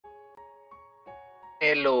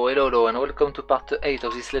Hello, and welcome to part 8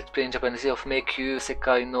 of this Let's Play in Japanese of Meikyu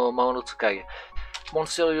Sekai no Mamono Tsukai.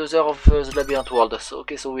 Monster user of the Labyrinth World. So,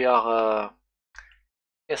 so we are...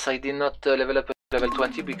 Yes, I did not level up level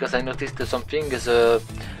 20 because I noticed something. The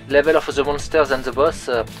level of the monsters and the boss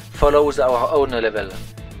follows our own level.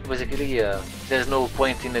 Basically, there's no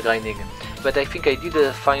point in grinding. But I think I did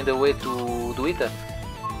find a way to do it.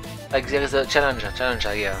 Like there is a challenge,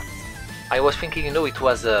 yeah. I was thinking, you know, it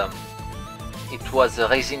was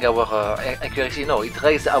raising our accuracy. No, it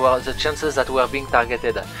raised the chances that we are being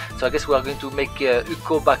targeted. So I guess we are going to make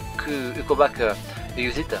Uko back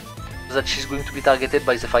use it, so that she's going to be targeted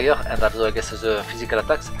by the fire and also I guess the physical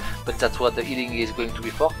attacks. But that's what the healing is going to be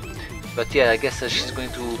for. But yeah, I guess she's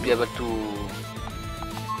going to be able to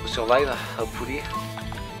survive, hopefully.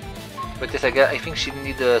 But yes, I think she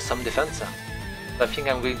needs some defense. I think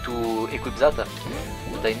I'm going to equip that, but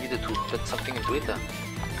I need to put something into it.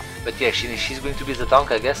 But yeah, she's going to be the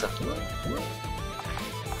tank, I guess.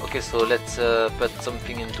 Okay, so let's put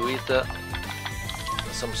something into it.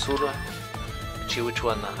 Some soul. Let's see which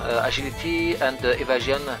one. Agility and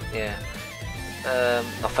evasion. Yeah.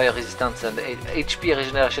 No, fire resistance and HP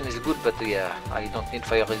regeneration is good, but yeah, I don't need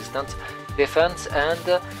fire resistance. Defense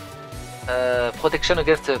and protection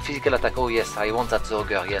against physical attack. Oh yes, I want that, the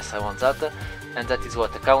ogre. Yes, I want that. And that is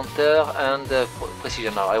what? Counter and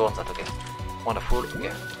precision. Now I want that. Okay. Wonderful.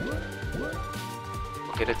 Okay.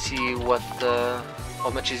 Okay, let's see what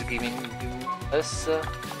how much is giving us.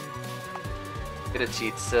 Okay, let's see.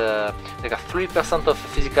 It's like a 3% of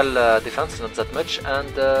physical defense, not that much,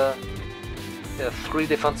 and 3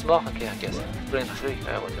 defense more. Okay, I guess 3 and 3.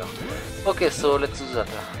 Whatever. Okay, so let's do that.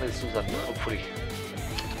 Let's do that. Hopefully.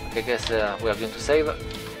 Okay, I guess we are going to save.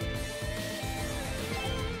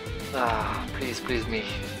 Ah, please me.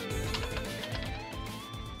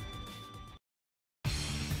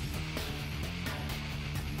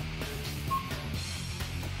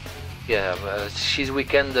 Yeah, she's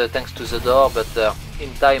weakened thanks to the door, but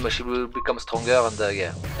in time she will become stronger and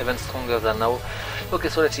yeah, even stronger than now. Okay,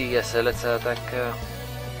 so let's see. Yes, let's attack.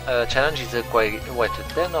 Challenge is quite what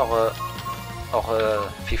 10 or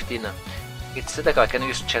 15. It's attack. I can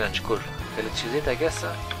use challenge. Cool. Okay, let's use it, I guess.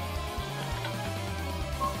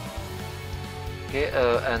 Okay,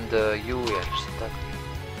 and you, yeah, just attack.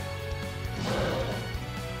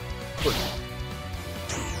 Cool.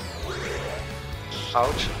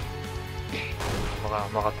 Ouch.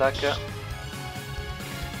 More attack.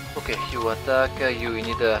 Okay, you attack. You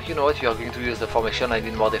need. You know what? You are going to use the formation. I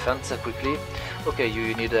need more defense quickly. Okay,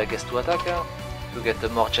 you need, I guess, to attack to get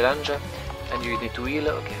more challenge, and you need to heal.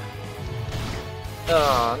 Okay.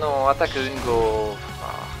 No, attack didn't go.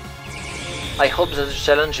 I hope that the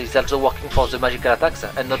challenge is also working for the magical attacks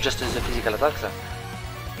and not just the physical attacks.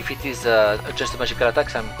 If it is just the magical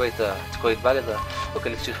attacks, it's quite valid.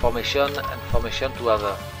 Okay, let's use formation and formation to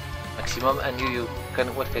have maximum.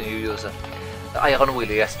 And what can you use? Iron will,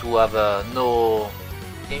 yes, to have no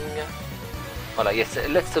thing. Voilà, yes,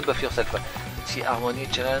 let's buff yourself. Let's see, harmony,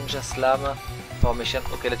 challenge, slam, formation.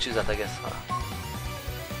 Okay, let's use that, I guess. Voilà.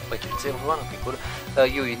 Wait, it's everyone. Okay, cool.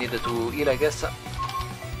 You need to heal, I guess.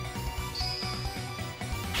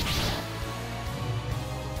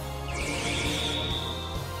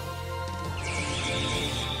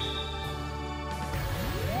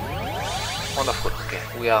 Wonderful. Okay,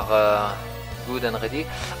 we are good and ready.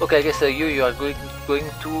 Okay, I guess you are going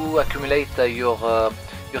to accumulate your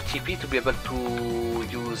TP to be able to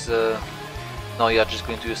use. No, you are just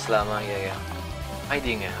going to use slam. Yeah.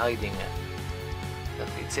 Hiding.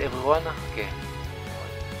 It's everyone. Okay.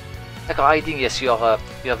 Like hiding. Yes, you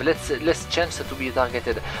have less chance to be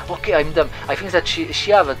targeted. Okay, I'm dumb. I think that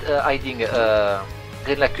she have hiding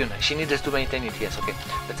green lacune. She needs to maintain it. Yes. Okay.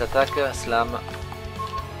 Let's attack. Slam.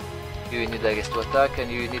 You need, I guess, to attack,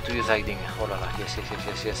 and you need to use hiding. Oh la la, yes,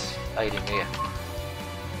 hiding, yeah.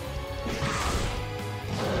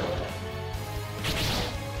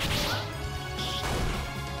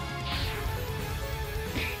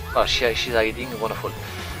 Oh, she's hiding, wonderful.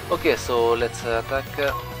 Okay, so let's attack.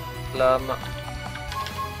 Slam.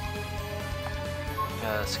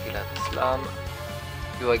 Skill at slam.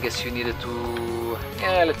 You, I guess, you needed to.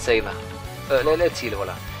 Yeah, let's save. Let's heal,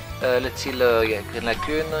 voila. Let's heal, yeah, green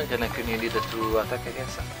lacune. Green lacune, you need to attack, I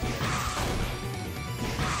guess.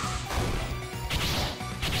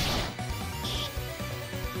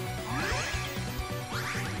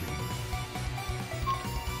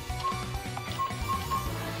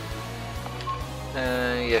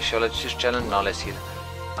 Yeah, sure, let's use challenge. No, let's heal.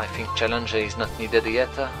 I think challenge is not needed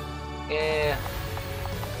yet.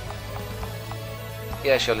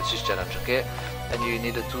 Yeah, sure, let's use challenge, okay. And you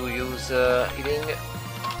need to use healing.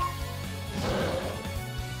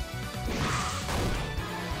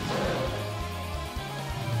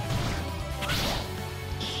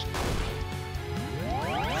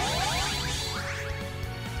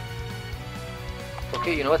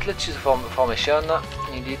 Okay, you know what? Let's choose formation.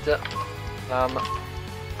 Need it. Slam.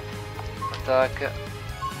 Attack. Attack.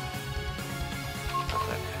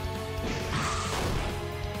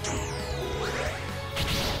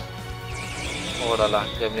 Oh là là,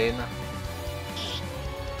 Gremlin.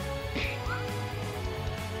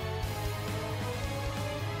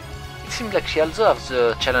 It seems like she also has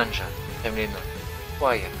the challenge, Gremlin.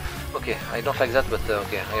 Why? Okay, I don't like that, but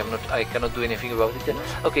okay, I cannot do anything about it.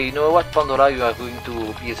 Okay, you know what, Pandora, you are going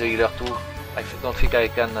to be the healer too. I don't think I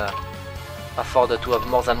can afford to have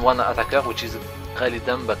more than one attacker, which is really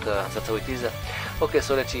dumb, but that's how it is. Okay,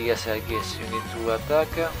 so let's see. Yes, I guess you need to attack.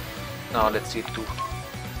 No, let's see 2.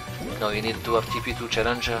 No, you need to have TP to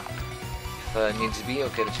challenge if needs be.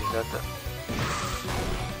 Okay, let's use that.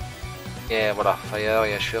 Yeah, voila, fire.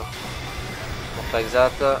 Yeah, sure. Not like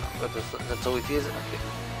that, but that's how it is. Okay.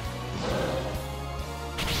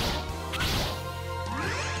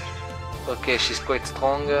 Okay, she's quite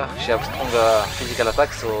strong. She has strong physical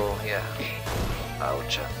attack, so yeah.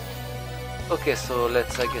 Ouch. Okay, so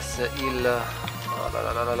let's, I guess, heal.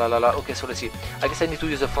 Okay, so let's see. I guess I need to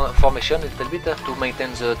use a formation a little bit to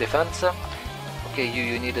maintain the defense. Okay,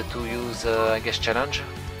 you need to use, I guess, challenge.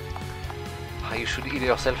 You should heal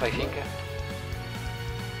yourself, I think.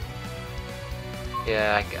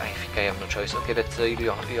 Yeah, I think I have no choice. Okay, let's heal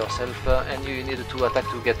yourself, and you need to attack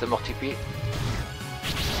to get more TP.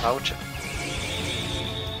 Ouch.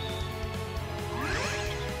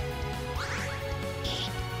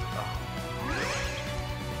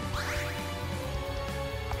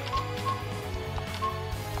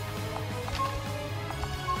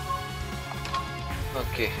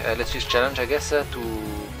 Okay, let's use challenge, I guess, to...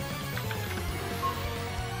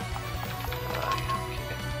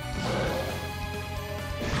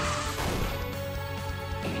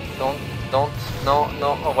 Don't, no,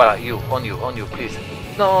 oh, voilà, on you, please.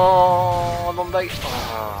 No, don't die.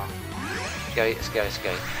 Oh. Scary.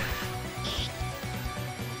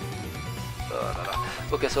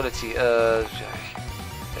 Okay, so let's see,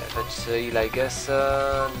 let's heal, I guess,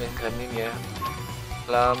 Gremlin, yeah.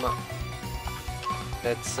 Slam.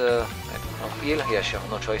 Let's, I don't know, heal? Yeah, sure,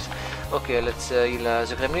 no choice. Okay, let's heal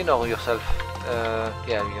the Gremlin or yourself?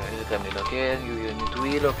 Yeah, the Gremlin, okay, you need to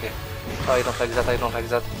heal, okay. Oh, I don't like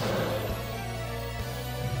that.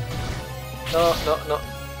 No.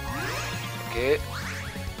 Okay.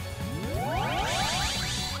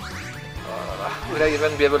 Will I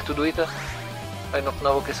even be able to do it? I don't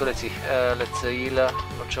know. Okay, so let's see. Let's heal.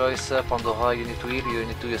 No choice. Pandora, you need to heal. You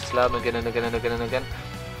need to use slam again and again.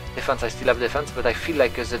 Defense, I still have defense, but I feel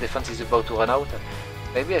like the defense is about to run out.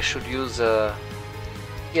 Maybe I should use...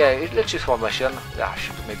 yeah, let's use formation. I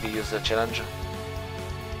should maybe use a challenge.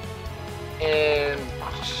 And...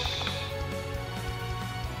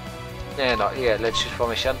 yeah, let's use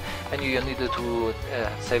formation. And you need to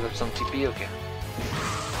save up some TP, okay.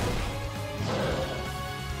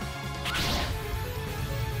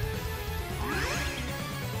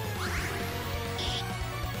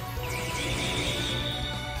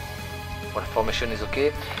 Well, formation is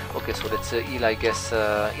okay. Okay, so let's heal, I guess,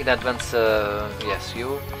 in advance, yes,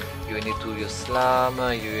 you need to use slam,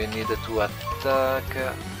 you need to attack,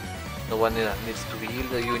 no one needs to be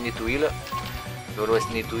healed, you need to heal, you always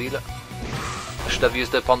need to heal. I should have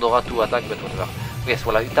used the Pandora to attack, but whatever. Yes,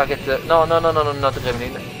 voila, target, no, not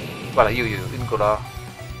Gremlin. Voila, you, in color.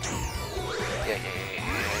 Yeah,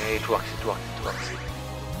 it works. It works,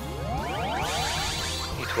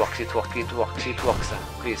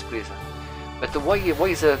 please. But why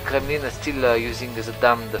is Gremlin still using the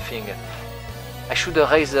damned thing? I should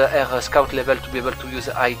raise her scout level to be able to use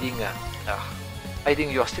hiding. Hiding,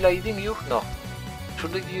 you are still hiding, you? No.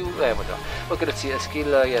 Should you? Whatever. Okay, let's see, a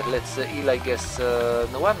skill, yeah, let's heal, I guess,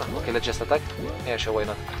 no one. Okay, let's just attack. Yeah, sure, why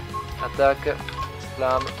not? Attack,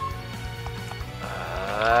 slam,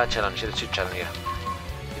 challenge, let's use challenge, yeah.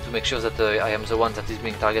 Need to make sure that I am the one that is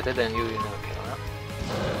being targeted and you know, okay.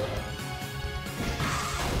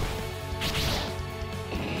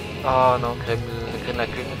 Oh no, Gremlin.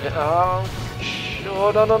 Oh,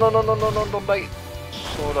 no, don't die.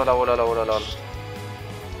 Oh la la.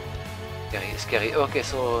 Scary. Okay,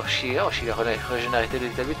 so she regenerated a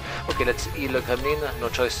little bit. Okay, let's heal Gremlin. No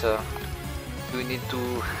choice. You need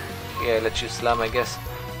to... yeah, let's use slam, I guess.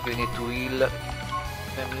 You need to heal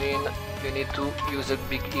Gremlin. You need to use a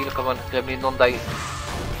big heal. Come on, Gremlin, don't die.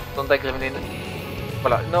 Don't die, Gremlin.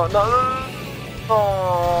 Voilà. No.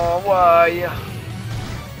 Oh, why?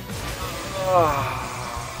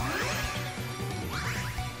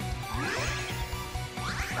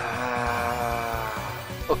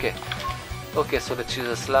 Okay, so let's use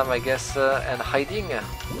a slam, I guess, and hiding.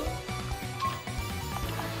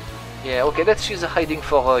 Yeah, okay, let's use a hiding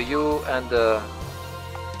for you and...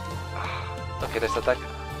 Okay, let's attack.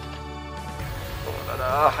 Oh la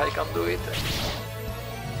la, I can't do it.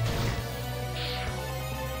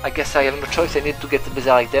 I guess I have no choice, I need to get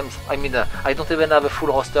better items. I mean, I don't even have a full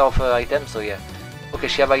roster of items, so yeah. Okay,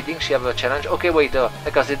 she have hiding, she have a challenge. Okay, wait,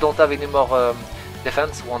 because they don't have any more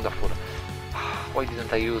defense. Wonderful. Why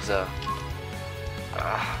didn't I use...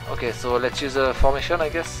 okay, so let's use a formation, I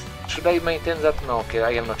guess. Should I maintain that? No, okay,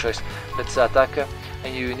 I have no choice. Let's attack.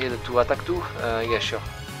 And you need to attack too? Yeah, sure.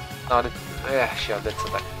 No, yeah, sure, let's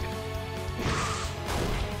attack.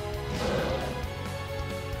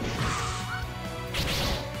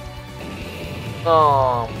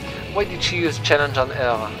 Oh, why did she use challenge on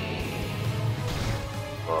her?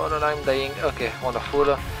 Oh no, I'm dying. Okay,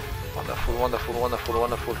 wonderful. Wonderful, wonderful, wonderful,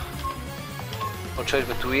 wonderful. No choice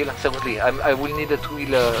but to heal. Seriously, I will need to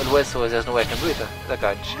heal always, so there's no way I can do it.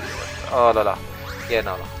 Okay, oh la la. Yeah,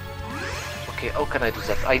 no. Okay, how can I do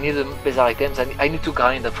that? I need better items. I need to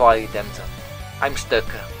grind for items. I'm stuck.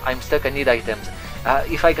 I need items.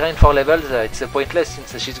 If I grind for levels, it's pointless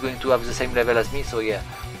since she's going to have the same level as me, so yeah.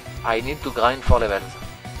 I need to grind for levels.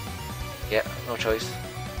 Yeah, no choice.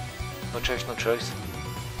 No choice, no choice.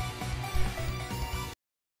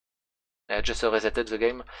 I just resetted the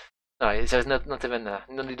game. No, there's not even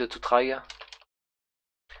no need to try.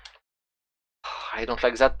 I don't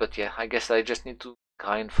like that, but yeah, I guess I just need to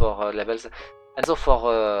grind for levels, and so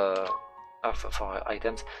for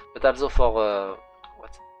items, but also for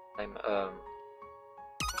what's the time?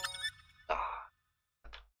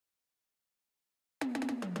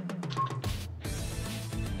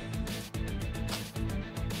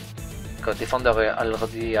 Because Defender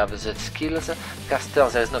already have the skills. Caster,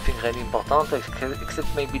 there is nothing really important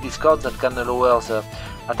except maybe Discord that can lower the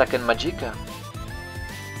attack and magic.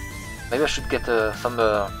 Maybe I should get some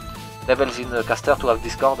levels in Caster to have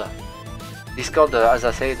Discord. Discord, as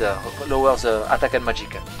I said, lowers attack and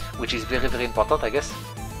magic, which is very important, I guess,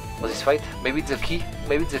 for this fight. Maybe it's the key.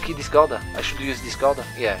 Maybe it's the key Discord. I should use Discord.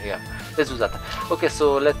 Yeah. Let's do that. Okay,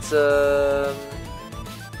 so let's.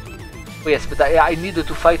 Oh yes, but I need to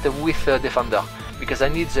fight with Defender, because I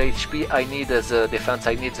need the HP, I need the defense,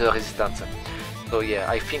 I need the resistance. So yeah,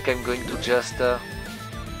 I think I'm going to just...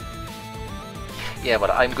 yeah,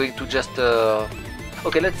 but I'm going to just...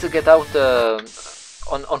 Okay, let's get out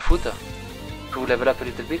on foot to level up a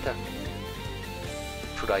little bit.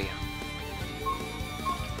 Should I?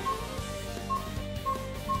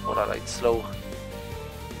 Oh la la, it's slow.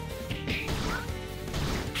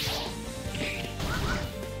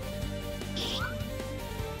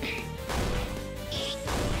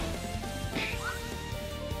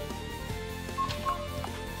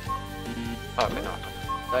 Okay, no,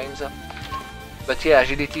 times. But yeah,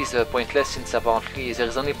 agility is pointless since apparently there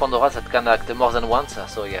is only Pandora that can act more than once,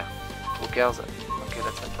 so yeah, who cares? Okay,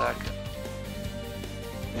 let's attack.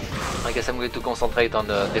 I guess I'm going to concentrate on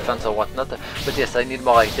defense or whatnot, but yes, I need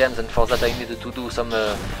more items, and for that I need to do some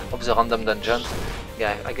of the random dungeons.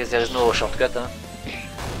 Yeah, I guess there is no shortcut. Huh?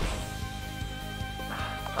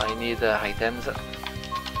 I need items,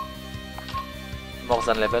 more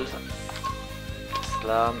than levels.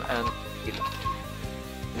 Slam and heal.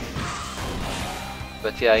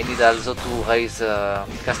 But yeah, I need also to raise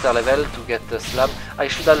caster level to get slam. I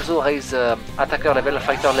should also raise attacker level,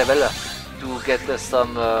 fighter level to get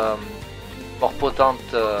some more potent.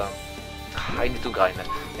 I need to grind. I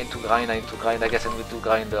need to grind. I guess I need to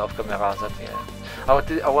grind off camera. That yeah.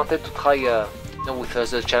 I wanted to try with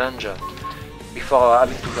the challenge before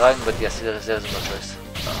having to grind, but yes, there's no choice.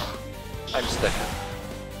 I'm stuck.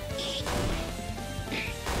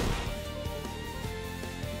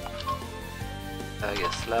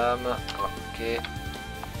 Yes, slam. Okay.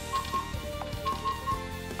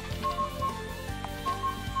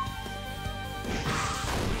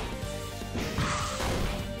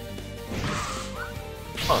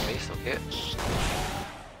 Oh, miss, okay.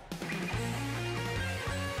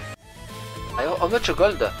 How much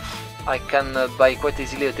gold? I can buy quite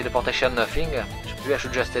easily a teleportation thing. Maybe I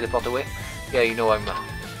should just teleport away. Yeah, you know I'm...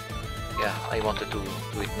 yeah, I wanted to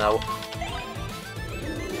do it now.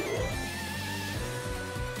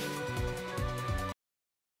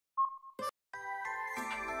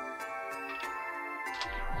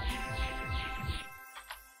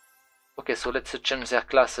 Okay, so let's change their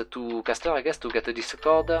class to caster, I guess, to get a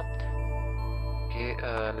Discord. Okay,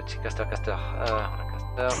 let's see, caster. Caster.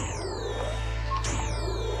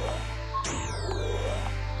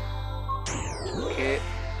 Okay.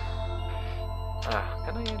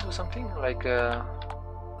 Can I do something like?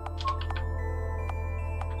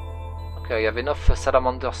 Okay, I have enough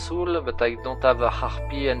salamander soul, but I don't have a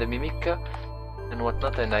harpy and a mimic. and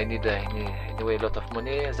whatnot, and I need anyway a lot of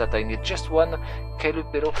money. That I need just one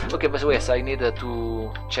Calupero. Okay, but yes, I need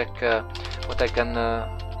to check what I can.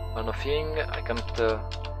 Nothing. I can't.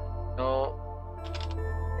 No.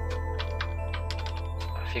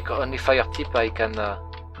 I think only fire tip I can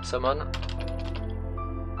summon.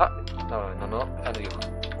 Ah, no, and you.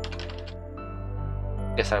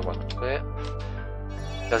 Yes, I want. Okay.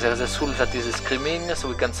 There is a soul that is screaming, so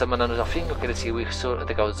we can summon another thing. Okay, let's see. We saw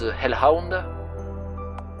take out the Hellhound.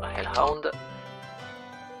 Hellhound.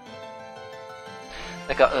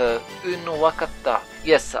 D'accord. Une Wakata.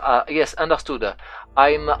 Yes, yes, understood. I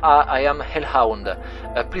am Hellhound.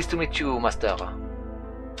 Pleased to meet you, master.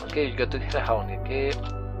 Okay, you got the Hellhound. Okay.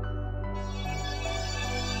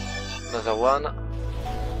 Another one.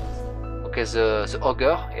 Okay, the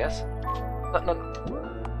ogre. Yes. No.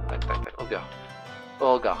 Ogre.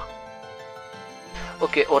 Ogre.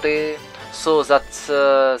 Okay, Ore. So that's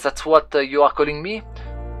what you are calling me.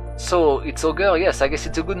 So it's ogre. Yes, I guess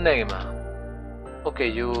it's a good name. Okay,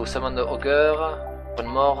 you summon the ogre. One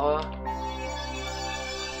more.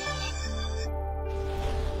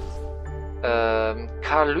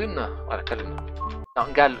 Kalun. Voilà, Kalun. No,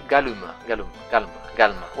 Galm.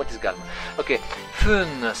 What is Galm? Okay,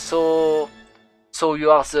 Fun. So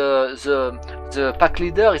you are the pack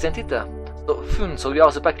leader, isn't it? So Fun. So you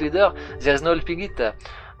are the pack leader. There is no helping it.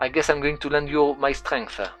 I guess I'm going to lend you my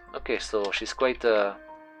strength. Okay, so she's quite.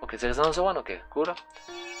 Okay, there is another one. Okay, cool.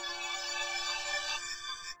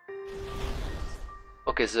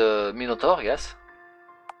 Okay, the Minotaur. Yes.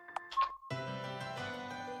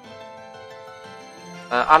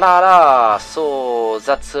 So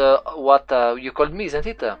that's what you called me, isn't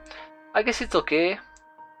it? I guess it's okay.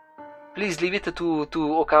 Please leave it to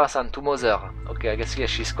Okara-san, to Mother. Okay, I guess yes,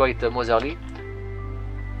 she's quite motherly.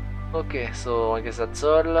 Okay, so I guess that's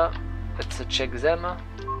all. Let's check them.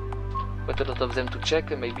 Quite a lot of them to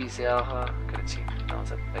check. Maybe they are. Okay, let's see. Now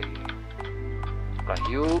that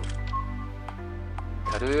you,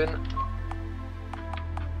 Karun,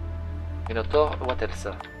 Minotaur. What else?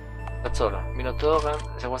 That's all. Minotaur, and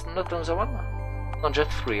there was not another one? No,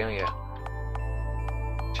 just 3, yeah.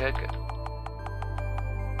 Check.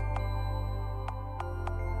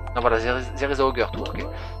 No, voilà, there is the ogre too, okay.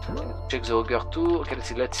 Check the ogre too. Okay,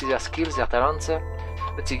 let's see their skills, their talents.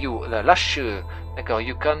 Let's see you, la lâche. D'accord,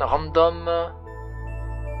 you can random.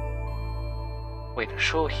 Wait,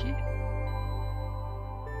 show he.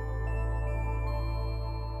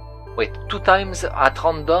 Wait, 2 times at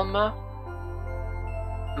random.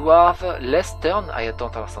 You have less turn. I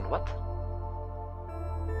don't understand what.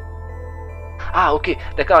 Ah, okay.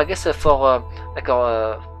 D'accord, I guess for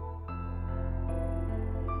d'accord.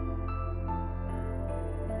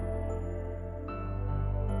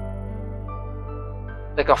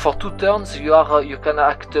 D'accord, for 2 turns you can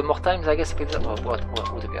act more times, I guess. Whatever.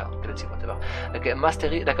 Okay,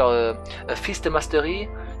 mastery. D'accord, fist mastery.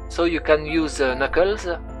 So you can use knuckles.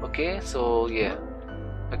 Okay, so yeah.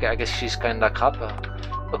 Okay, I guess she's kinda crap.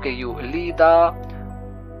 Okay, you leader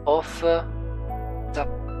of the.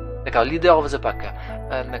 D'accord, leader of the pack.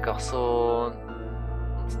 D'accord, so.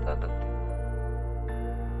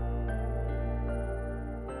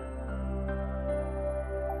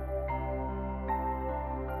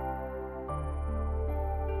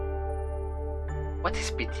 What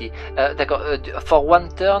is pity? D'accord, for 1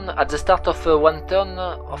 turn, at the start of 1 turn,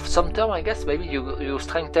 of some turn, I guess, maybe you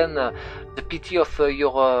strengthen the pity of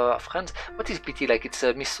your friends. What is pity? Like it's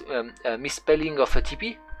a misspelling of a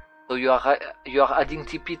TP? So you are adding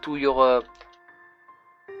TP to your...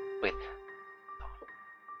 Wait.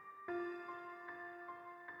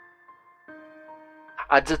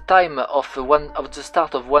 At the time of the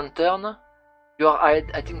start of 1 turn, you are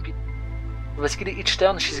adding pity. Basically, each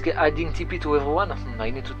turn she's adding TP to everyone. I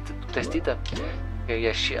need to test it. Okay,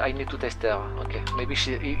 yeah, I need to test her. Okay, maybe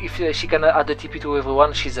if she can add the TP to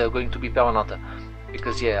everyone, she's going to be permanent.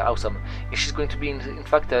 Because yeah, awesome. If she's going to be in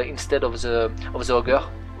fact instead of the ogre,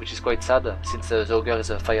 which is quite sad since the ogre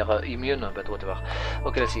is fire immune, but whatever.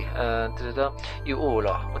 Okay, let's see. You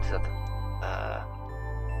what is that?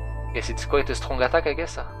 Yes, it's quite a strong attack, I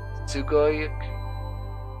guess. Tsugoi.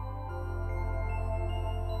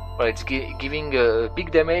 Well, it's giving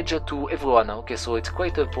big damage to everyone. Okay, so it's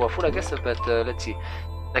quite powerful, I guess. But let's see,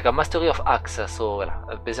 like a mastery of axe. So voilà,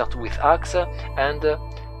 Berserk with axe and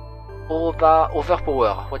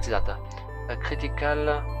overpower. What is that? A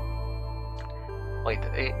critical. Wait,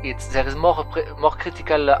 there is more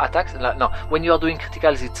critical attacks. No, when you are doing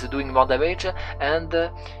criticals, it's doing more damage, and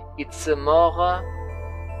it's more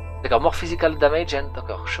physical damage. And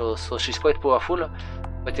so she's quite powerful.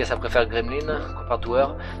 But yes, I prefer Gremlin compared to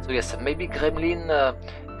her. So yes, maybe Gremlin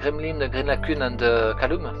Gremlin, Green Lacune, and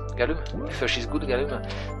Galum. If she's good, Galum.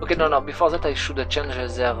 Okay, no. Before that, I should change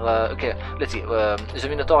their. Okay, let's see. The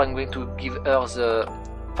Minotaur, I'm going to give her the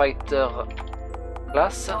fighter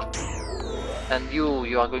class, and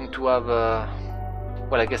you are going to have.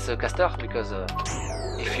 Well, I guess a caster, because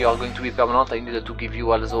if you are going to be permanent, I need to give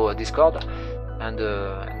you also a Discord, and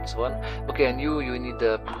so on. Okay, and you need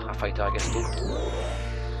a fighter, I guess too.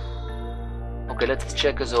 Okay, let's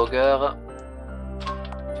check the ogre.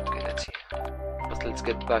 Okay, let's see. First, let's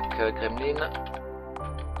get back Gremlin.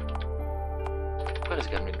 Where is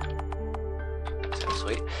Gremlin?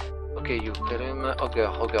 Sorry. Okay, you kill him. Ogre.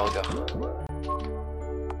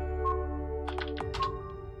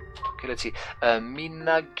 Okay, let's see.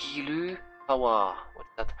 Minagilu Power. What's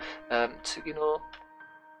that? Tsugino.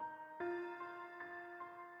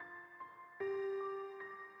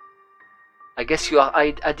 I guess you are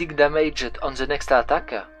adding damage on the next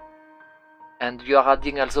attack, and you are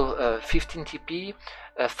adding also 15 TP,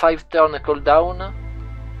 5 turn cooldown,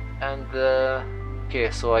 and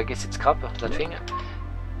okay, so I guess it's crap, that thing.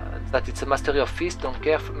 That it's a Mastery of Fist, don't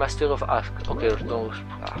care, Mastery of Ask. Okay, no,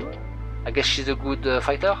 I guess she's a good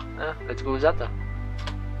fighter, let's go with that.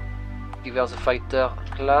 Give her the fighter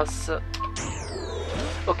class.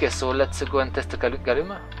 Okay, so let's go and test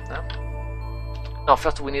Galum. Now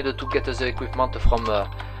first we need to get the equipment from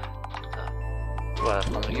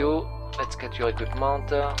you. Let's get your equipment.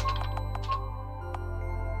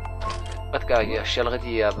 That guy, she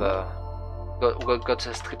already have got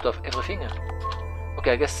stripped of everything.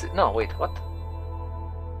 Okay, I guess no. Wait, what?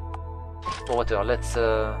 Oh, whatever. Let's.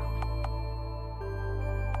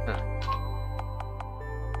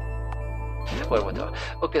 Well, whatever.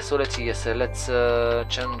 Okay, so let's see. Yes, let's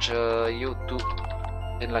change you to.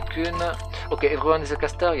 Lacune. Okay, everyone is a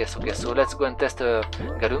caster? Yes, okay, so let's go and test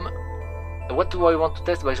Galum. What do I want to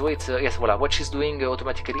test, by the way? It's, yes, voila, what she's doing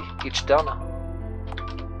automatically each turn.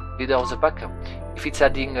 Leader of the pack. If it's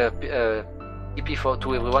adding TP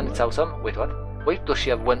to everyone, it's awesome. Wait, what? Wait, does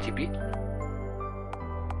she have 1 TP?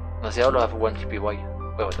 No, they all have 1 TP, why?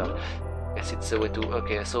 Wait, what? Yes, it's a way to...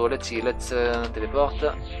 Okay, so let's see, let's teleport.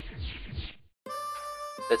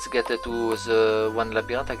 Let's get to the one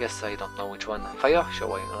labyrinth, I guess. I don't know which one. Fire? Sure,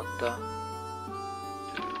 why not?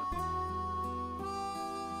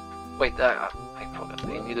 Wait, I forgot.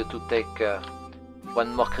 I needed to take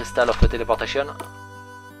one more crystal of teleportation.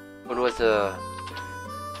 Always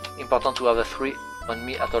important to have a 3 on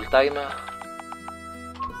me at all time.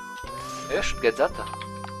 I should get that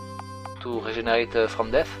to regenerate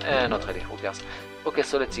from death. Not really, who cares? Okay,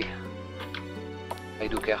 so let's see. I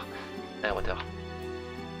do care. Whatever.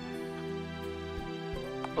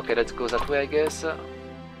 Okay, let's go that way, I guess.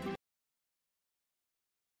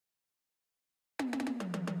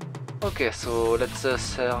 Okay, so let's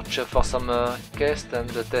search for some quest and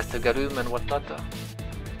test Galum and whatnot.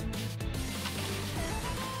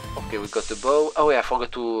 Okay, we got the bow. Oh yeah, I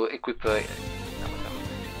forgot to equip.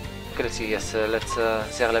 Okay, let's see. Yes, let's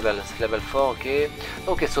their levels. Level 4. Okay.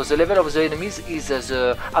 Okay, so the level of the enemies is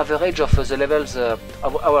the average of the levels of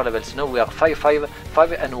our levels. No, we are 5, 5,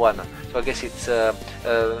 5, and 1. So I guess it's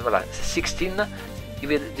voilà, 16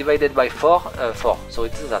 divided by 4, 4. So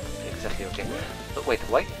it's that exactly. Okay. Wait,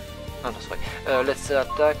 why? No, sorry. Let's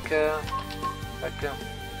attack.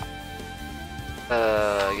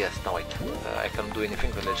 Yes. No, wait. I can't do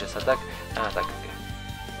anything. But let's just attack and attack. Okay.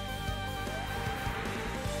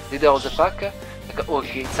 Leader of the pack.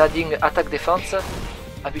 Okay, it's adding attack defense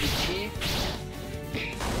ability.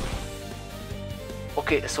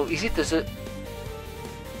 Okay, so is it the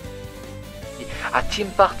a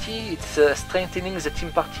team party? It's strengthening the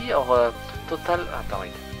team party or total?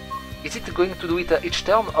 Wait. Is it going to do it each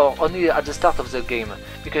turn or only at the start of the game?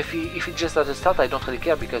 Because if it's just at the start, I don't really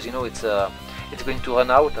care because you know it's going to run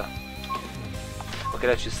out. Okay,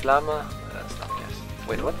 let's use slam. Slam, yes.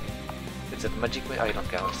 Wait, what? It's a magic way. I don't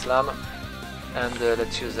care. Slam. And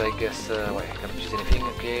let's use, I guess. Well, I cannot use anything.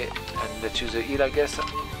 Okay, and let's use the heal, I guess.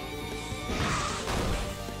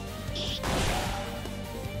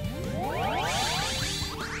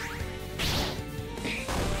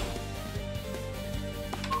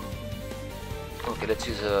 Okay, let's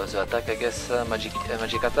use the attack, I guess. Magic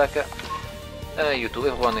attack. You too,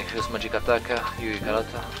 everyone use magic attack. You cannot,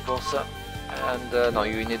 of course. And no,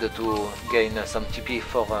 you need to gain some TP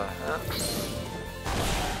for.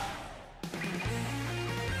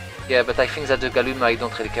 Yeah, but I think that the Galum, I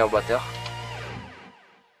don't really care about her.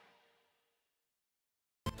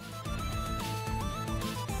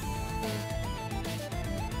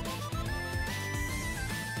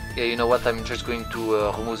 Yeah, you know what? I'm just going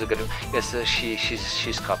to remove the Galum. Yes,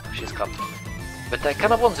 she's crap. She's crap. But I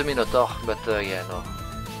kind of want the Minotaur. But yeah, no.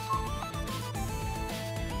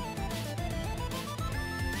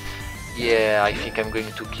 Yeah, I think I'm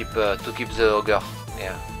going to keep the ogre.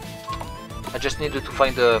 Yeah. I just needed to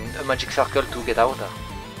find a magic circle to get out.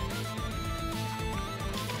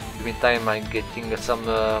 In the meantime, I'm getting some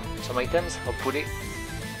items, hopefully.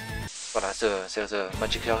 Voilà, there's a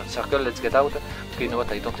magic circle, let's get out. Okay, you know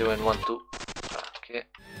what, I don't even want to. Okay.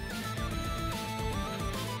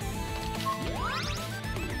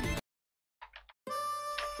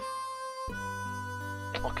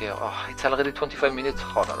 Okay, oh, it's already 25 minutes.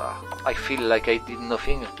 Oh la la. I feel like I did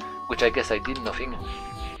nothing, which I guess I did nothing.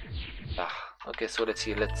 Ah, okay, so let's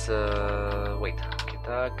see, let's wait. Okay,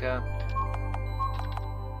 tac.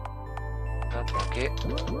 Okay.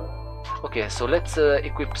 Okay, so let's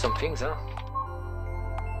equip some things, huh?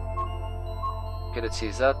 Okay, let's see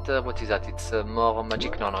that. What is that? It's more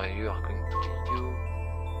magic. No, you are going to you.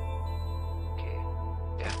 Okay,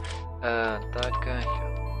 yeah. Tac.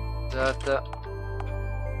 That.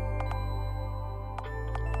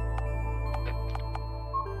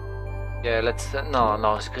 Yeah, let's.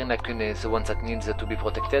 No, Green Raccoon is the one that needs to be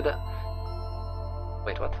protected.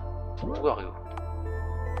 Wait, what? Who are you?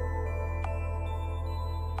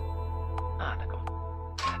 Ah, d'accord.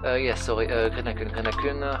 Yes, sorry, Green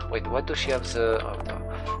Raccoon. Wait, what does she have the. Oh, no.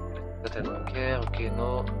 That I don't care. Okay,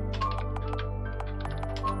 no.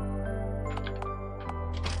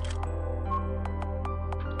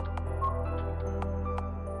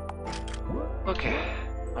 Okay,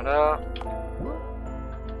 voilà.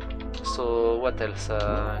 So what else?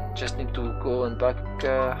 Just need to go and back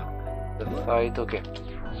the fight. Okay.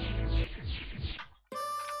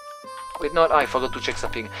 Wait, no, I forgot to check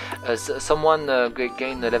something. Someone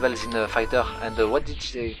gained levels in fighter, and what did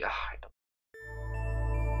she? I don't.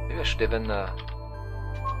 Maybe I should even. No,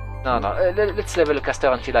 let's level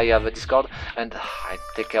caster until I have a Discord, and I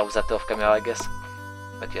take care of that off camera, I guess.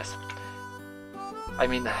 But yes, I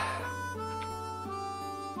mean.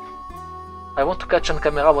 I want to catch on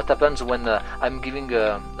camera what happens when I'm giving.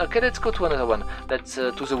 Okay, let's go to another one. Let's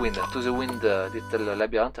to the wind, little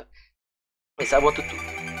labyrinth. Yes, I wanted to.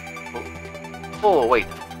 Oh wait.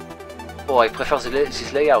 Oh, I prefer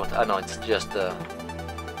this layout. Ah no, it's just.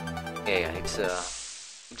 Yeah, it's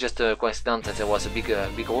just a coincidence that there was a big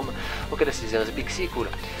room. Okay, let's see. There's a big sea. Cool.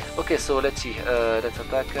 Okay, so let's see. Let's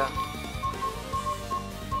attack.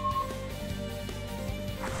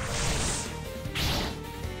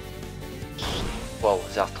 Wow,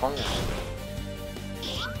 they are strong.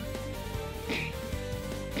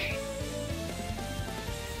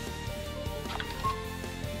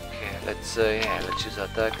 Okay, let's use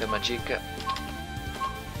attack magic.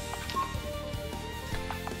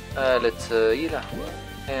 Let's heal.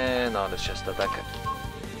 No, let's just attack.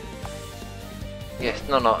 Yes,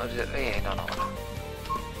 no.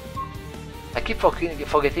 I keep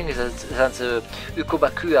forgetting that the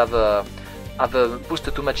Ukobaku have a boost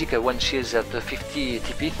to magic when she is at 50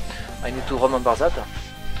 TP. I need to remember that.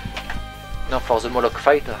 Now for the Moloch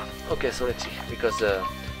fight. Okay, so let's see. Because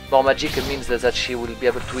more magic means that she will be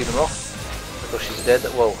able to heal more. Because she's dead.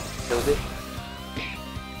 Wow, COD.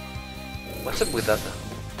 What's up with that?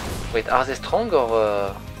 Wait, are they strong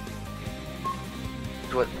or...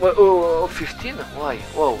 What? Oh, 15? Why?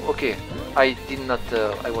 Wow, okay. I did not...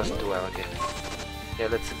 I wasn't aware, okay. Yeah,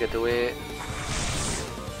 let's get away.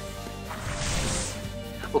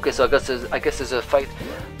 Okay, so I guess there's a fight.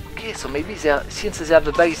 Okay, so maybe they are, since they have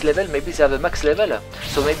a base level, maybe they have a max level.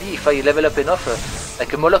 So maybe if I level up enough,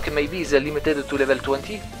 like a Moloch maybe is limited to level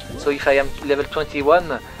 20. So if I am level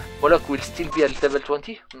 21, Moloch will still be at level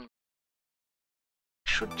 20.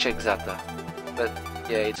 Should check that. But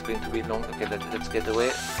yeah, it's going to be long. Okay, let's get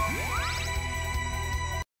away.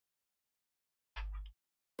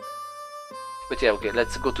 But yeah, okay,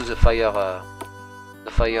 let's go to the fire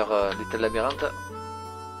little labyrinth.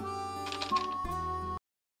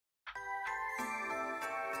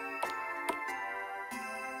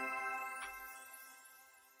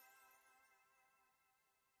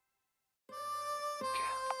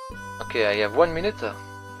 Okay, I have 1 minute.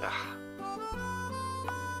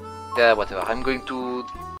 Yeah, whatever. I'm going to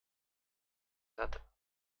that.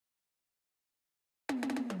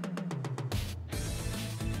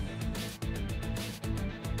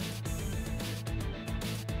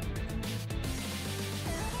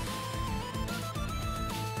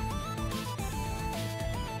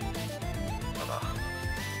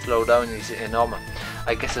 Slowdown is enormous.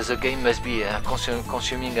 I guess the game must be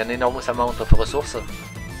consuming an enormous amount of resources.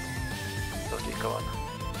 Come on.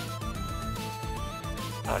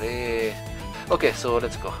 Allez. Okay, so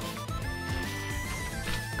let's go.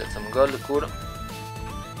 Get some gold, cool.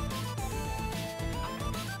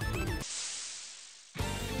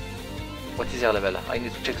 What is your level? I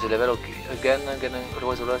need to check the level again.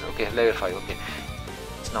 Always. Okay, level 5. Okay,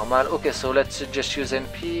 it's normal. Okay, so let's just use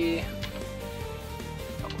MP.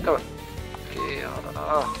 Oh, come on. Okay,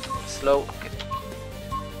 slow. Okay.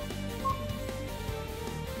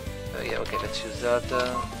 Yeah, okay, let's use that.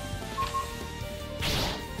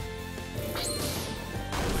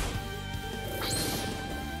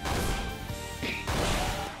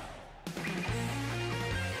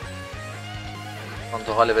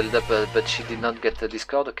 Pandora leveled up, but she did not get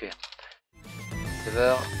Discord. Okay.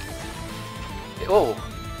 Ever. Oh,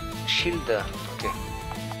 shield. Okay.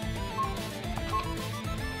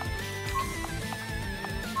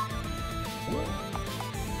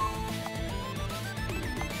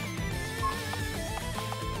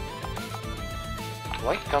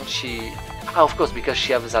 Why can't she? Ah, of course, because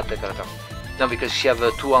she has that character. No, because she have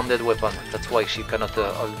a two-handed weapon. That's why she cannot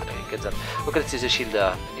get that. Okay, let's see the shield.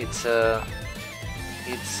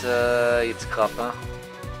 It's crap, huh?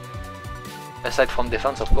 Aside from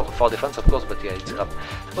defense, of course, for defense, of course, but yeah, it's crap.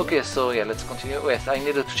 Okay, so yeah, let's continue. Yes, I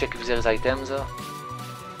needed to check if there is items.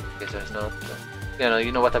 Okay, there's not.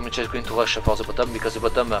 You know what? I'm just going to rush for the bottom because the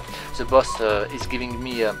bottom, the boss is giving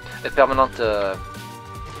me a permanent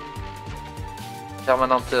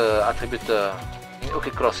attribute.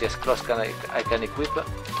 Okay, cross. Yes, cross. I can equip.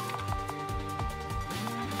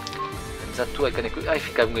 That too I can equip. I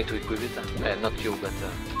think I'm going to equip it. Not you, but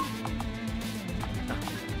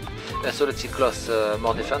so let's see. Close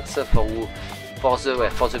more defense for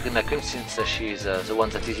the Green Raccoon, since she is the one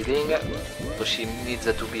that is healing, so she needs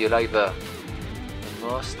to be alive the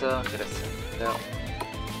most. Okay, let's see. There.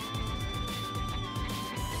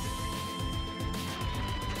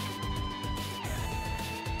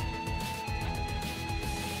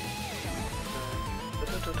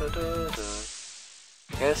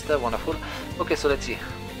 Yes, wonderful. Okay, so let's see.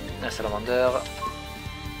 Salamander.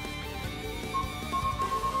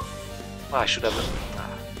 I should have.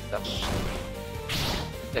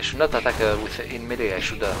 I should not attack in melee. I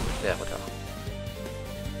should. Yeah, whatever.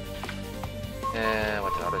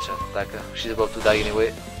 Whatever. Let's just attack. She's about to die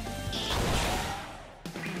anyway.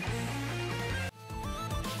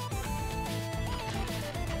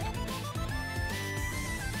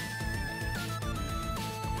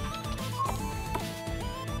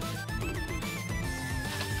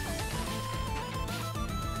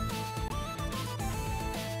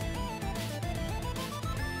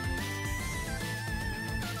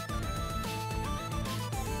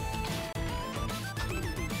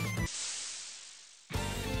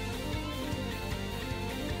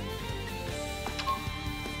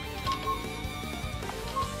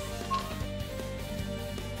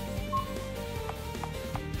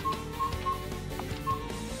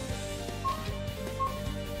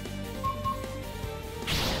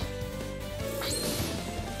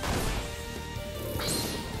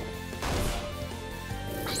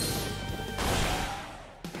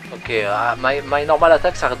 Okay, my normal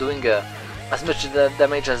attacks are doing as much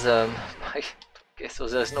damage as okay, so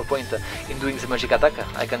there's no point in doing the magic attack.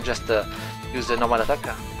 I can just use the normal attack.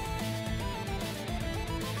 Let's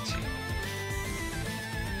see.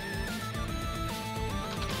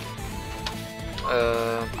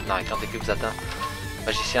 No, I can't equip that.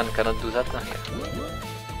 Magician cannot do that. Yeah.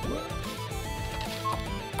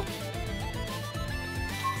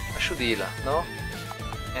 I should heal, no?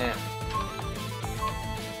 Yeah.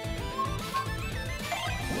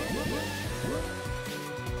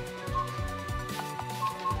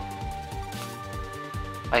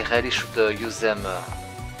 I really should use them. I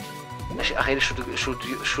really should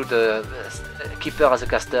keep her as a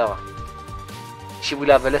caster. She will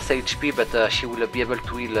have less HP, but she will be able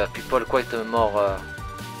to heal people quite more.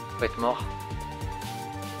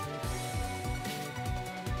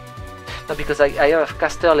 No, because I have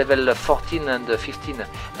caster level 14 and 15,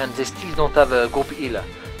 and they still don't have a group heal.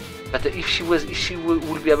 But if she will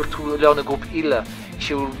be able to learn a group heal,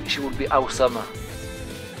 she will be awesome.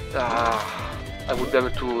 I would be able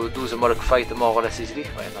to do the Moloch fight more or less easily.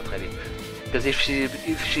 Well, not really, because if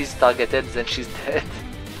she's targeted, then she's dead.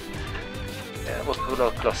 Yeah, more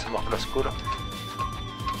close, cool.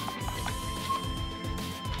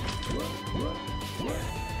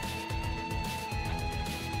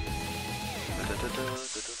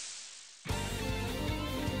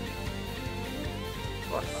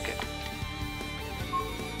 What? Okay.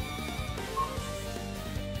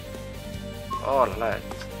 Oh la la.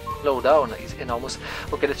 Slow down is enormous.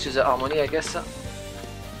 Okay, let's use the harmony, I guess. Come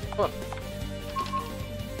on.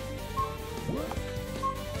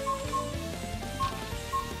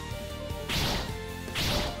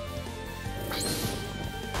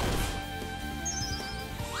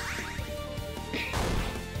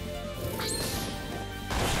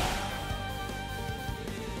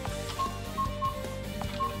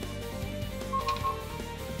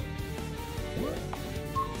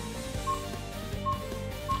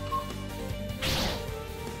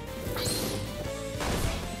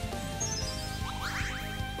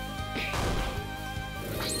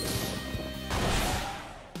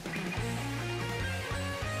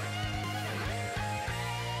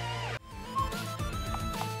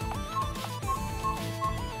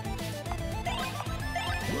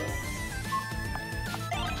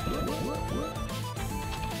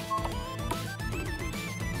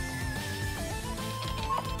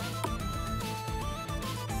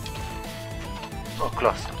 Oh,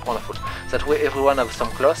 close. Wonderful. That way everyone has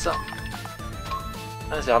some close.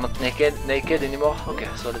 They are not naked anymore. Okay,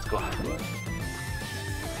 so let's go.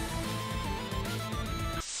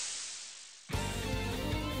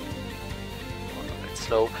 It's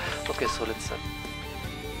slow. Okay, so let's...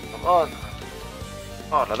 come on.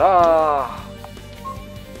 Oh la la.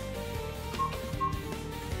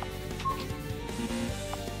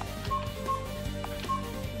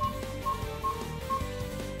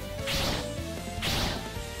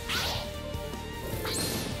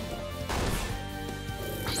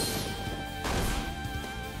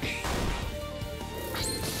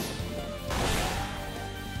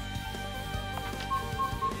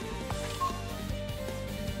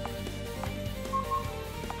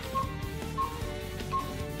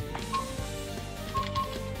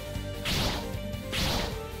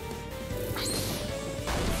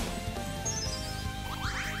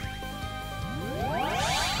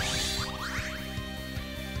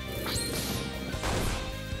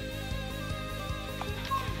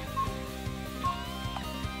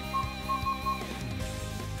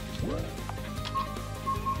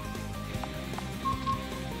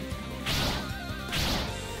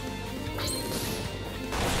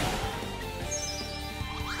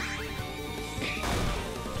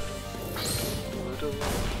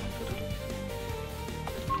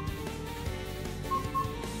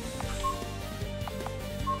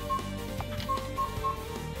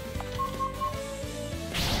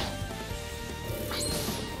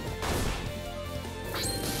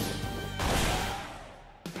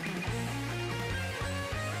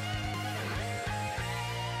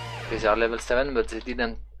 They are level 7, but they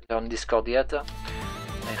didn't learn Discord yet. I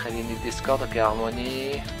really need Discord. Okay,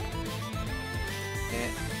 Harmony. Okay.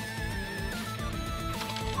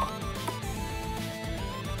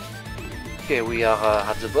 Okay, we are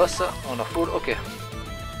at the boss. Wonderful. Okay.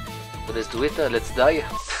 So let's do it. Let's die.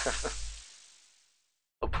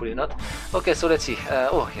 Hopefully not. Okay, so let's see.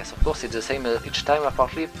 Oh, yes, of course, it's the same each time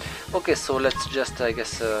apparently. Okay, so let's just, I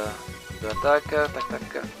guess, do attack.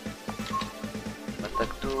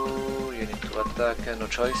 Attack 2, you need to attack, no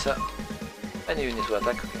choice. And you need to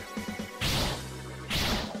attack, okay.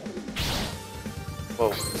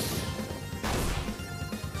 Whoa.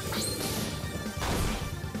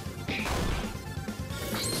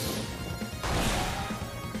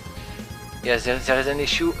 Yes, there is an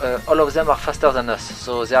issue. All of them are faster than us,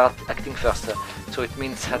 so they are acting first. So it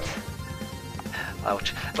means that...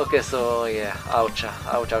 ouch. Okay, so yeah, ouch.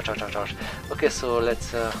 Okay, so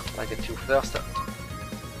let's target you first.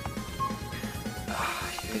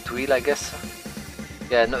 You need to heal, I guess.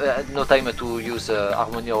 Yeah, no time to use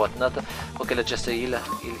harmony or whatnot. Okay, let's just heal.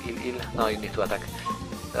 No, you need to attack.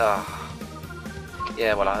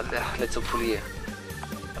 Yeah, voilà. Let's hopefully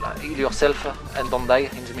heal yourself and don't die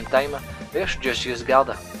in the meantime. Maybe I should just use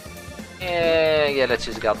guard. Yeah, let's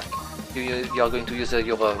use guard. You are going to use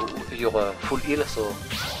your full heal, so...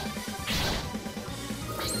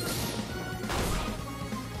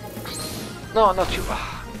 No, not you.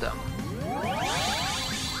 Damn.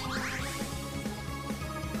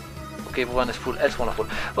 Okay, everyone is full health, wonderful.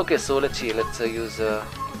 Okay, so let's see, let's use... Oh.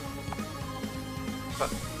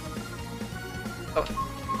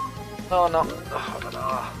 No, no. Oh, no.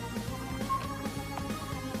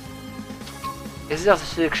 Either the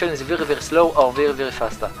selection is very slow or very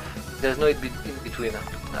fast. There's no in between.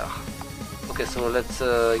 Okay, so let's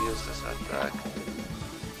use this attack.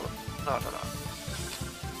 No.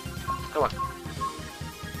 Come on.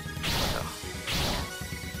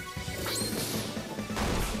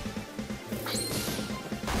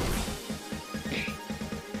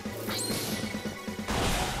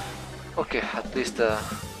 Okay, at least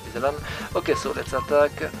is done. Okay, so let's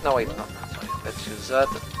attack. No, wait, no. Sorry. Let's use that.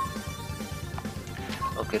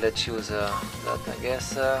 Okay, let's use that, I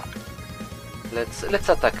guess. Let's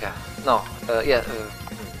attack. No, yeah.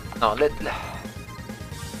 No,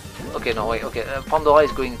 okay, no, wait. Okay, Pandora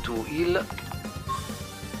is going to heal.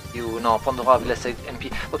 No, Pandora have less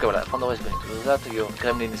MP. Okay, well, Pandora is going to do that. Your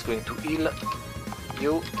Gremlin is going to heal.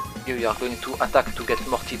 You are going to attack to get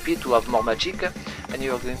more TP, to have more magic, and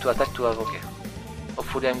you are going to attack to have, okay.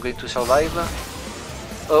 Hopefully I'm going to survive.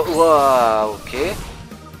 Oh, wow, okay.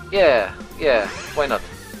 Yeah, why not?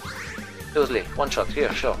 Seriously, one shot,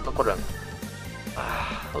 here, sure, no problem.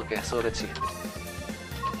 Okay, so let's see.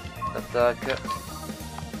 Attack.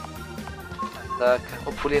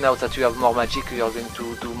 Hopefully now that you have more magic, you are going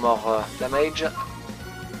to do more damage.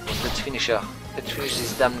 Let's finish her. Let's finish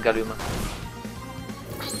this damn Galum.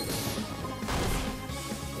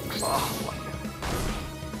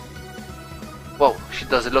 Wow, she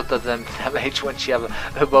does a lot of damage when she have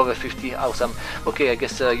above a 50. Awesome. Okay, I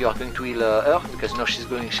guess you are going to heal her because you know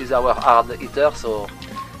she's our hard hitter, so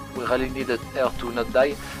we really need her to not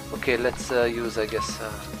die. Okay, let's use, I guess.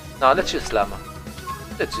 No, let's use slam.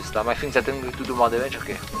 Let's use slam. I think that I'm going to do more damage.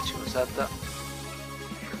 Okay, let's use that.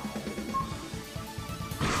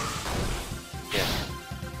 Yeah.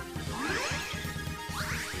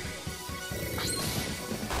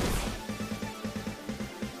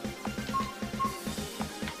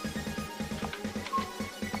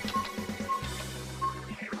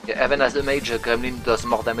 Yeah, even as the mage, Gremlin does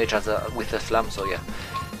more damage as with a slam, so yeah.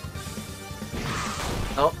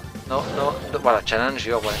 No, no, no. Voilà, challenge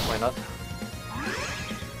here, why not?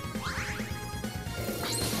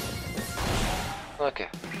 Okay.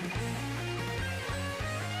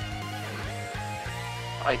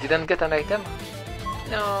 I didn't get an item?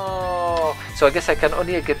 No. So I guess I can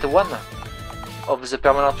only get one of the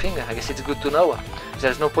permanent thing. I guess it's good to know.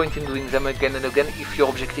 There's no point in doing them again and again if your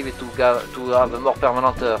objective is to have more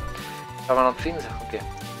permanent things. Okay.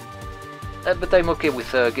 But I'm okay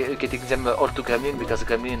with getting them all to Gremlin because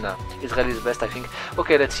Gremlin is really the best, I think.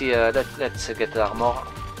 Okay, let's see. Let's get the armor.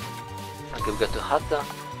 Okay, we got the hat.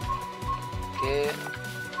 Okay.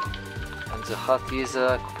 And the hat is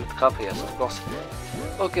complete crap, yes, of course.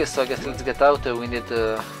 Okay, so I guess let's get out. We need.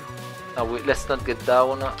 Let's not get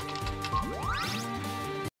down.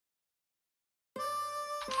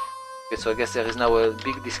 Okay, so I guess there is now a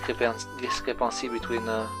big discrepancy between.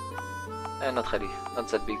 Not really, not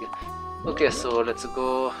that big. Okay, so let's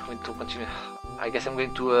go. We need to continue. I guess I'm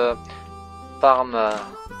going to farm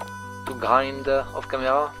to grind off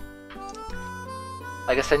camera.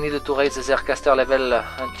 I guess I needed to raise their caster level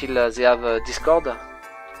until they have Discord,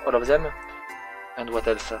 all of them. And what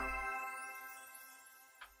else?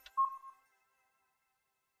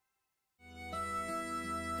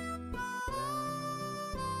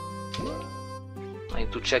 I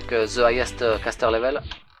need to check the highest caster level.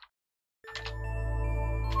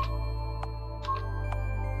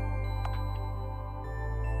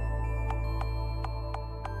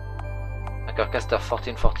 Okay, caster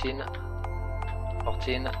 14, 14.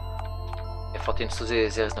 14. Yeah, 14, so there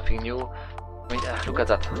is nothing new. I mean, look at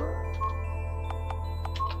that.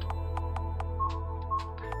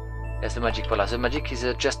 Yes, the magic, voila. The magic is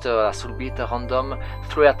just a soul beat, random,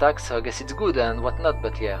 3 attacks. I guess it's good and whatnot,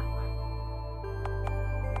 but yeah.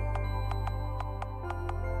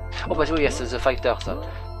 Oh, by the way, yes, the fighters.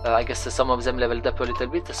 I guess some of them leveled up a little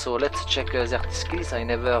bit, so let's check their skills. I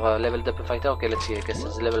never leveled up a fighter. Okay, let's see. I guess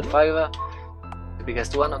it's level 5, the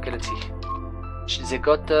biggest one. Okay, let's see. They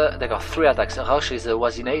got 3 attacks. Rush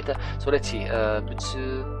was in 8, so let's see.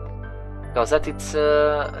 Because that it's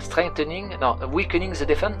strengthening, no, weakening the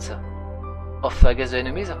defense of I guess the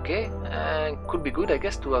enemies. Okay, could be good I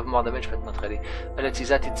guess to have more damage, but not really. Let's see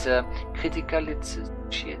that it's critical. It's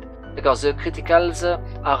shit. Because the criticals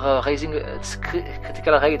are raising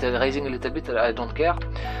critical rate raising a little bit. I don't care.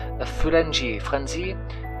 Frenzy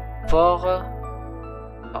for.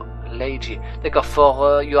 Lagi. D'accord,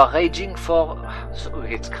 for you are raging for. So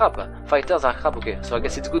it's crap. Fighters are crap. Okay, so I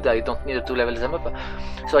guess it's good. I don't need to level them up.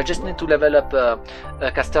 So I just need to level up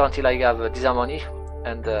caster until I have disharmony.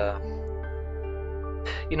 And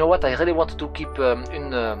you know what? I really want to keep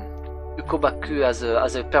Ukobaku as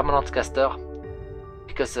a permanent caster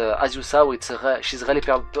because as you saw, she's really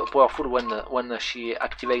powerful when she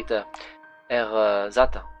activates her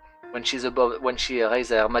that. When she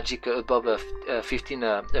raises her magic above 50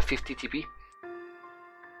 TP,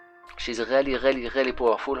 she's really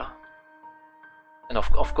powerful. And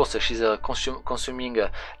of course she's consuming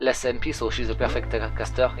less MP, so she's a perfect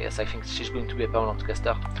caster. Yes, I think she's going to be a permanent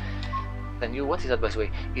caster. Then you, what is that by the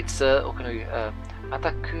way? It's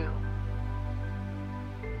attack.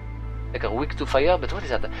 Like weak to fire, but what is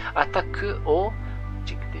that? Attack au.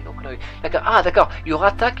 D'accord, your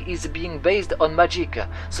attack is being based on magic,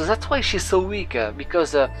 so that's why she's so weak,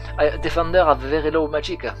 because defender have very low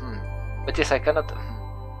magic. But yes, I cannot.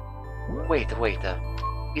 Wait,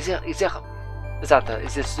 is there that?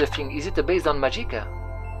 Is this the thing? Is it based on magic?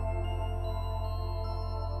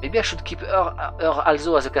 Maybe I should keep her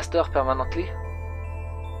also as a caster permanently.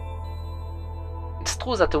 It's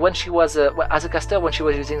true that when she was as a caster, when she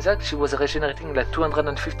was using that, she was regenerating like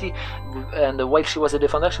 250, and while she was a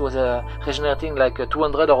defender, she was regenerating like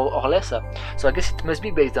 200 or less. So I guess it must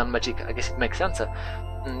be based on magic. I guess it makes sense.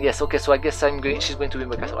 Yes, okay. So I guess she's going to be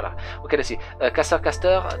my caster. Voilà. Okay, let's see.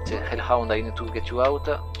 Caster. Hellhound, I need to get you out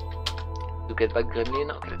to get back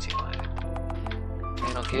Gremlin. Okay, let's see.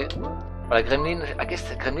 Okay. Voilà, Gremlin. I guess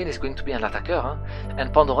Gremlin is going to be an attacker, huh?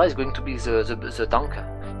 And Pandora is going to be the tank.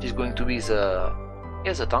 She's going to be the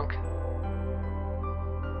tank.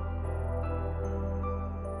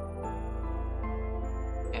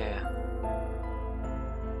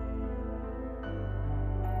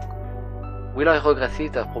 Will I regret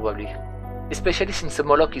it? Probably. Especially since the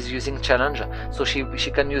Moloch is using challenge, so she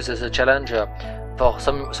can use the challenge for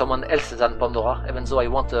someone else than Pandora, even though I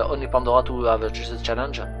want only Pandora to have just the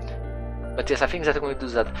challenge. But yes, I think that I'm going to do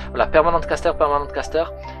that. Voilà, permanent caster,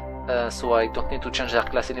 so I don't need to change their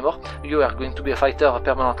class anymore. You are going to be a fighter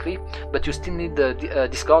permanently, but you still need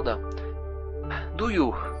Discord. Do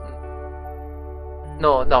you?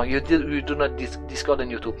 No, you do not Discord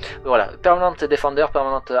and you too. Voilà, permanent defender,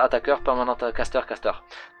 permanent attacker, permanent caster.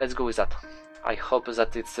 Let's go with that. I hope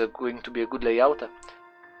that it's going to be a good layout.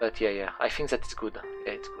 But yeah, I think that it's good.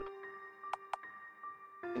 Yeah, it's good.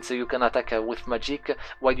 So you can attack with magic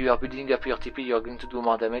while you are building up your TP. You are going to do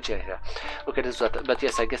more damage. Yeah. Okay, let's do that. But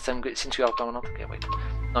yes, I guess since you are permanent. Okay, wait.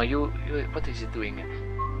 No, you what is it doing?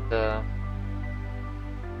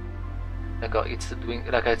 It's doing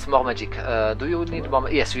like it's more magic. Do you need more?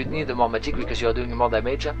 Yes, you need more magic because you are doing more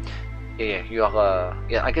damage. Yeah, you are.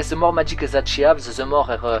 Yeah, I guess the more magic that she has, the more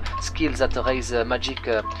her skills that raise magic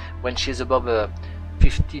when she's above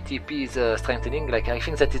 50 TP is strengthening. Like I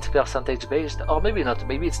think that it's percentage based, or maybe not.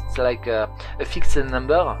 Maybe it's like a fixed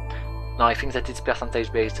number. No, I think that it's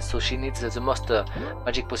percentage based. So she needs the most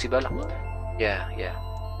magic possible. Yeah.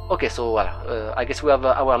 Okay, so voilà. I guess we have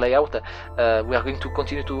our layout. We are going to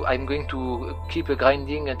continue to. I'm going to keep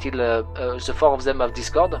grinding until the 4 of them have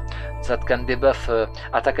Discord that can debuff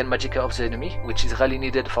attack and magic of the enemy, which is really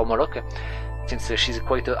needed for Moloch, since she's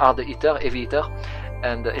quite a hard hitter, heavy hitter,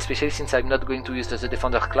 and especially since I'm not going to use the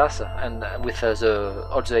defender class and with all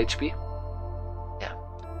the HP. Yeah.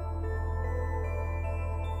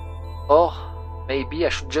 Or maybe I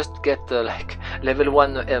should just get like level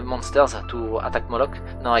 1 monsters to attack Moloch.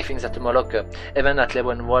 No, I think that Moloch, even at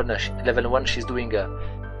level 1 she's doing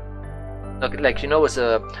like, you know,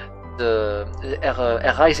 her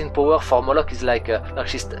rise in power for Moloch is like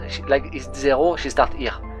like it's 0. She start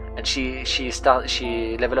here, and she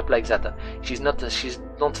level up like that. She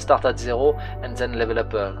don't start at 0 and then level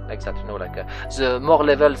up like that. You know, like the more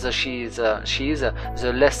levels she is,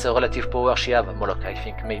 the less relative power she have. Moloch, I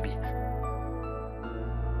think, maybe.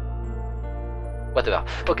 Whatever.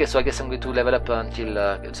 Okay, so I guess I'm going to level up until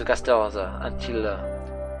the casters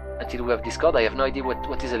until we have Discord. I have no idea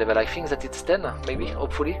what is the level. I think that it's 10, maybe,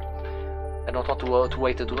 hopefully. I don't want to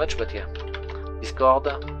wait too much, but yeah. Discord,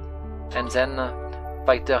 and then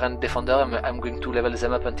fighter and defender. I'm going to level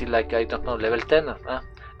them up until, like, I don't know, level 10. Huh?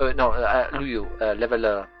 No, Luyu,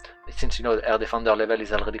 level. Since you know her defender level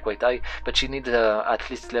is already quite high, but she needs at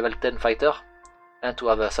least level 10 fighter, and to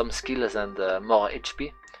have some skills and more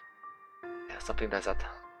HP. Something like that.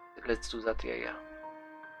 Let's do that.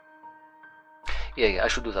 Yeah, I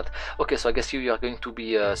should do that. Okay, so I guess you are going to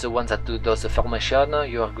be the one that does the formation.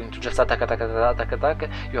 You are going to just attack.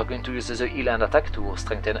 You are going to use the heal and attack to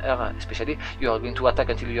strengthen her, especially. You are going to attack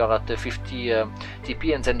until you are at 50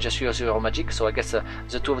 TP and then just use your magic. So I guess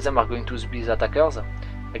the 2 of them are going to be the attackers.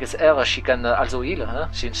 I guess her, she can also heal,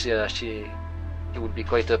 since she will be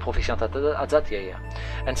quite proficient at that. Yeah.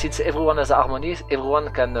 And since everyone has harmony,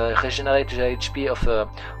 everyone can regenerate the HP of her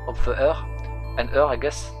and her, I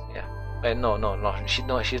guess. Yeah. No.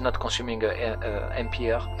 She's not consuming MP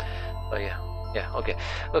here. Oh yeah. Okay.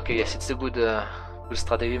 Yes, it's a good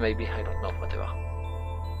strategy. Maybe, I don't know. Whatever.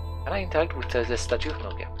 Can I interact with the statue? No.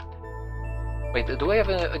 Okay. Wait, do I have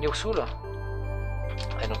a new soul?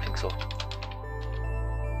 I don't think so.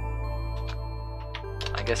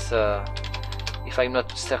 I guess. If I'm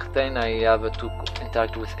not certain, I have to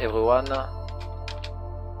interact with everyone.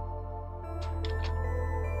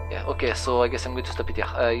 Yeah, okay, so I guess I'm going to stop it here.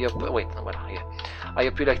 I hope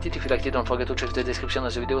you liked it. If you liked it, don't forget to check the description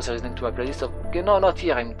of the video. There is a link to my playlist. Okay, no, not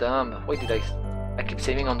here, I'm dumb. Why did I keep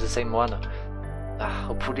saving on the same one?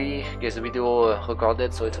 Hopefully, the video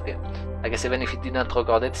recorded, so it's okay. I guess even if it did not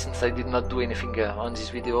record it, since I did not do anything on this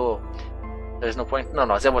video, there is no point. No,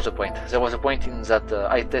 there was a point. There was a point in that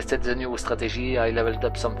I tested the new strategy, I leveled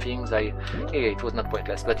up some things, yeah, it was not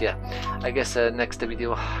pointless. But yeah, I guess next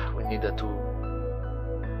video we need to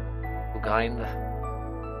grind.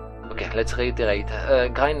 Okay, let's reiterate.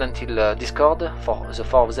 Grind until Discord for the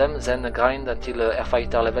 4 of them, then grind until air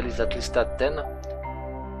fighter level is at least at 10.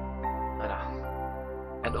 Voilà.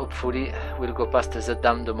 And hopefully we'll go past the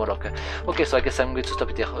damned Moloch. Okay, so I guess I'm going to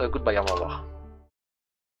stop it here. Goodbye, au revoir.